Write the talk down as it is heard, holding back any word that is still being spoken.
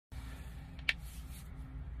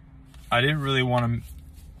I didn't really want to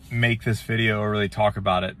make this video or really talk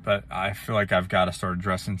about it, but I feel like I've got to start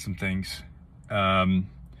addressing some things. I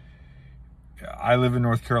live in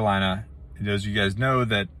North Carolina. Those of you guys know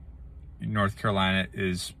that North Carolina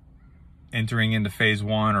is entering into phase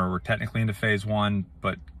one, or we're technically into phase one,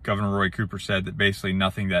 but Governor Roy Cooper said that basically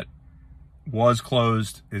nothing that was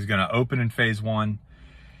closed is going to open in phase one,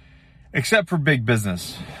 except for big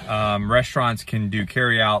business. Restaurants can do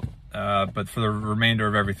carry out, but for the remainder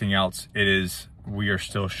of everything else, we are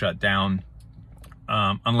still shut down,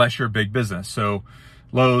 unless you're a big business. So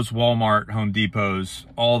Lowe's, Walmart, Home Depots,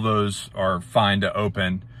 all those are fine to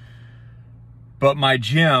open. But my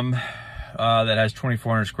gym, that has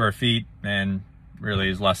 2,400 square feet and really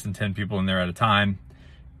is less than 10 people in there at a time,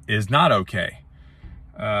 is not okay.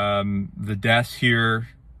 The deaths here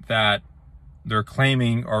that they're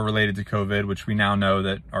claiming are related to COVID, which we now know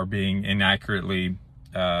that are being inaccurately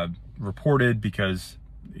reported because,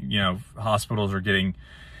 hospitals are getting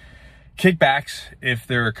kickbacks if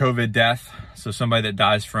they're a COVID death. So somebody that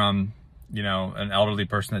dies from, an elderly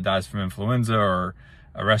person that dies from influenza or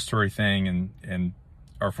a respiratory thing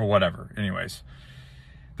or for whatever. Anyways,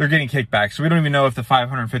 they're getting kickbacks. So we don't even know if the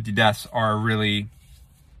 550 deaths are really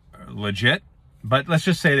legit, but let's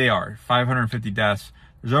just say they are. 550 deaths.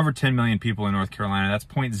 There's over 10 million people in North Carolina. That's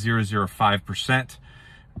 0.005%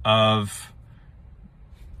 of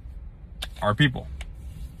our people.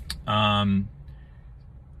 And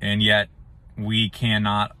yet we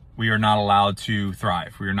are not allowed to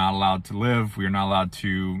thrive. We are not allowed to live. We are not allowed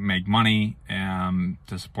to make money,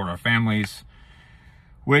 to support our families,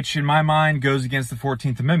 which in my mind goes against the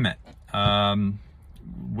 14th Amendment,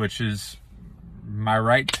 which is my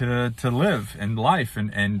right to live in life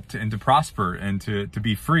and to prosper and to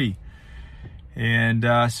be free. And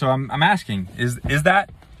so I'm asking, is that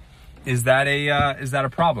a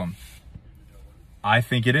problem? I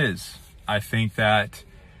think it is. I think that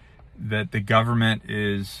the government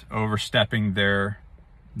is overstepping their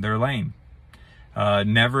lane.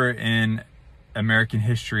 Never in American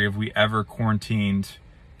history have we ever quarantined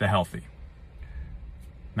the healthy.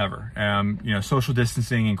 Never. Social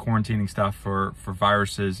distancing and quarantining stuff for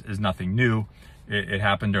viruses is nothing new. It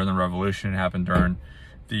happened during the Revolution. It happened during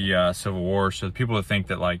the Civil War. So the people that think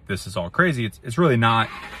that like this is all crazy, it's really not.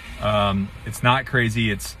 It's not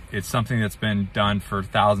crazy. It's something that's been done for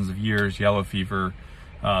thousands of years. Yellow fever,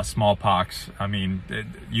 smallpox. I mean,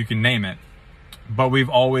 you can name it. But we've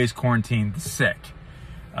always quarantined the sick.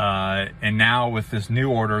 And now with this new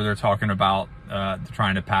order, they're talking about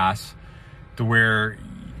trying to pass to where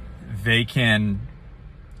they can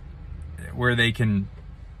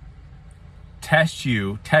test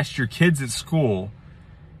your kids at school,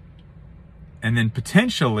 and then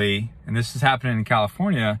potentially, and this is happening in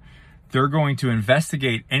California, they're going to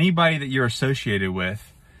investigate anybody that you're associated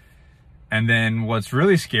with. And then what's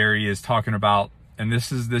really scary is talking about, and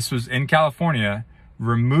this was in California,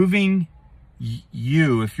 removing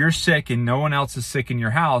you, if you're sick and no one else is sick in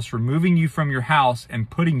your house, removing you from your house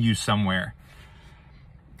and putting you somewhere.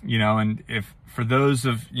 And if for those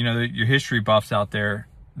of, your history buffs out there,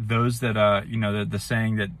 those that, the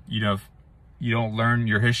saying that, if you don't learn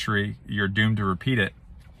your history, you're doomed to repeat it.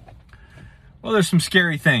 Well, there's some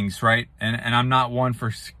scary things, right? And I'm not one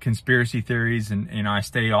for conspiracy theories, and, I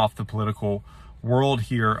stay off the political world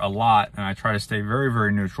here a lot, and I try to stay very,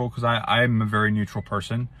 very neutral because I am a very neutral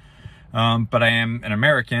person. But I am an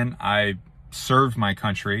American. I served my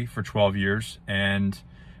country for 12 years, and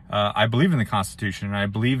I believe in the Constitution, and I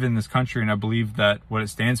believe in this country, and I believe that what it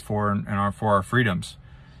stands for and for our freedoms.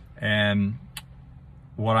 And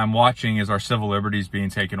what I'm watching is our civil liberties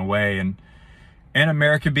being taken away and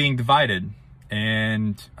America being divided.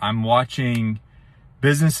 And I'm watching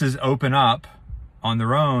businesses open up on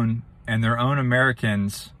their own and their own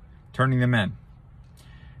Americans turning them in.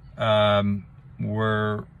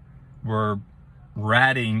 We're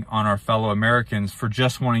ratting on our fellow Americans for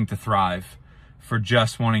just wanting to thrive, for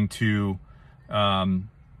just wanting to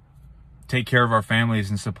take care of our families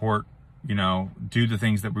and support, do the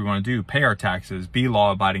things that we want to do, pay our taxes, be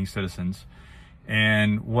law-abiding citizens.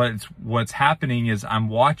 And what's happening is I'm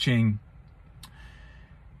watching,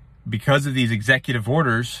 because of these executive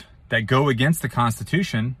orders that go against the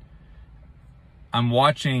Constitution, I'm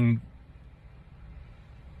watching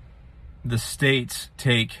the states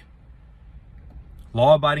take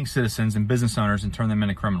law-abiding citizens and business owners and turn them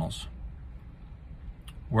into criminals.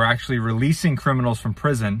 We're actually releasing criminals from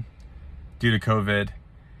prison due to COVID,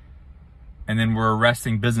 and then we're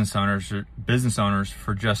arresting business owners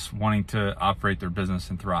for just wanting to operate their business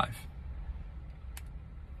and thrive.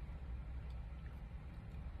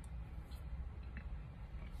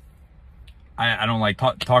 I don't like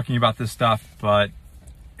talking about this stuff, but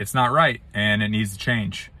it's not right and it needs to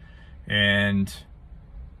change. And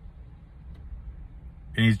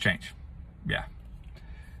it needs to change. Yeah.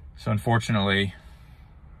 So unfortunately,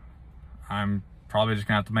 I'm probably just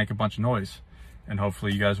gonna have to make a bunch of noise, and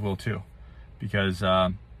hopefully you guys will too. Because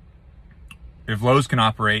if Lowe's can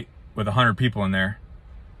operate with 100 people in there,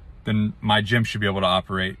 then my gym should be able to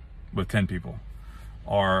operate with 10 people.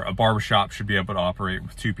 Or a barbershop should be able to operate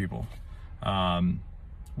with 2 people.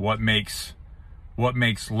 What makes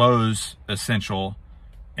Lowe's essential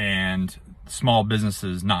and small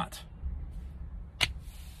businesses not?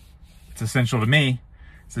 It's essential to me.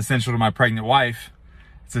 It's essential to my pregnant wife.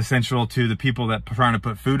 It's essential to the people that are trying to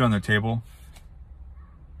put food on their table.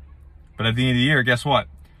 But at the end of the year, guess what?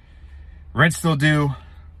 Rent's still due.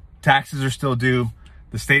 Taxes are still due.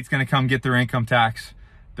 The state's going to come get their income tax.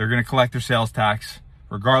 They're going to collect their sales tax,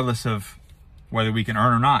 regardless of whether we can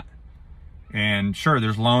earn or not. And sure,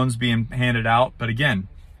 there's loans being handed out, but again,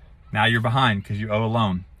 now you're behind because you owe a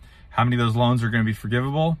loan. How many of those loans are going to be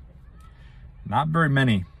forgivable? Not very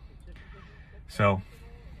many. So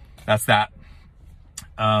that's that.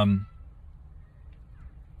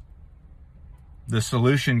 The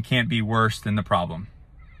solution can't be worse than the problem.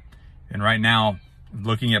 And right now,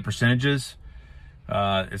 looking at percentages,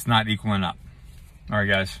 it's not equaling up. All right,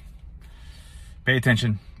 guys, pay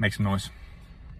attention, make some noise.